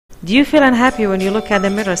Do you feel unhappy when you look at the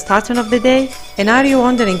mirror starting of the day? And are you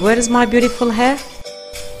wondering, where is my beautiful hair?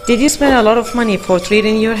 Did you spend a lot of money for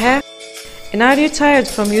treating your hair? And are you tired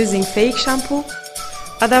from using fake shampoo?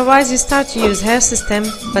 Otherwise you start to use hair system,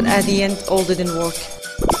 but at the end all didn't work.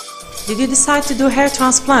 Did you decide to do hair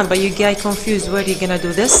transplant but you get confused where you're gonna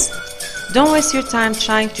do this? Don't waste your time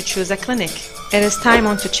trying to choose a clinic. It is time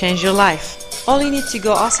on to change your life. All you need to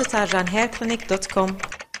go aslitarcanhairclinic.com.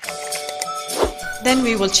 Then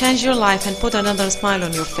we will change your life and put another smile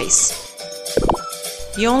on your face.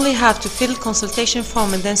 You only have to fill consultation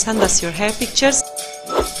form and then send us your hair pictures.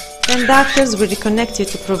 Then doctors will reconnect you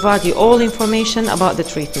to provide you all information about the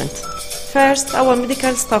treatment. First, our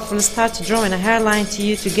medical staff will start drawing a hairline to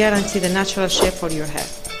you to guarantee the natural shape for your hair.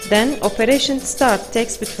 Then, operation start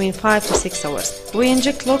takes between 5 to 6 hours. We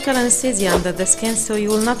inject local anesthesia under the skin so you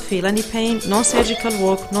will not feel any pain, no surgical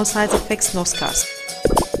work, no side effects, no scars.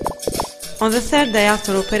 On the third day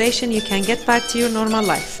after operation, you can get back to your normal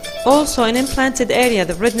life. Also, in implanted area,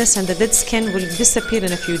 the redness and the dead skin will disappear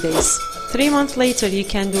in a few days. 3 months later, you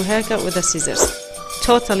can do haircut with the scissors.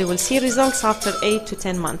 Total, you will see results after 8 to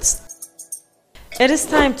 10 months. It is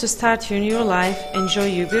time to start your new life. Enjoy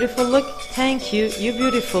your beautiful look. Thank you, you're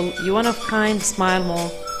beautiful, you're one of kind, smile more.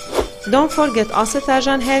 Don't forget, Asli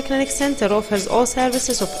Tarcan Hair Clinic Center offers all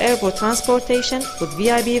services of airport transportation with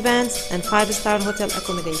VIP vans and 5-star hotel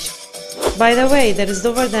accommodation. By the way, there is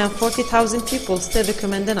over than 40,000 people still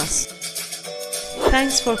recommending us.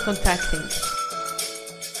 Thanks for contacting.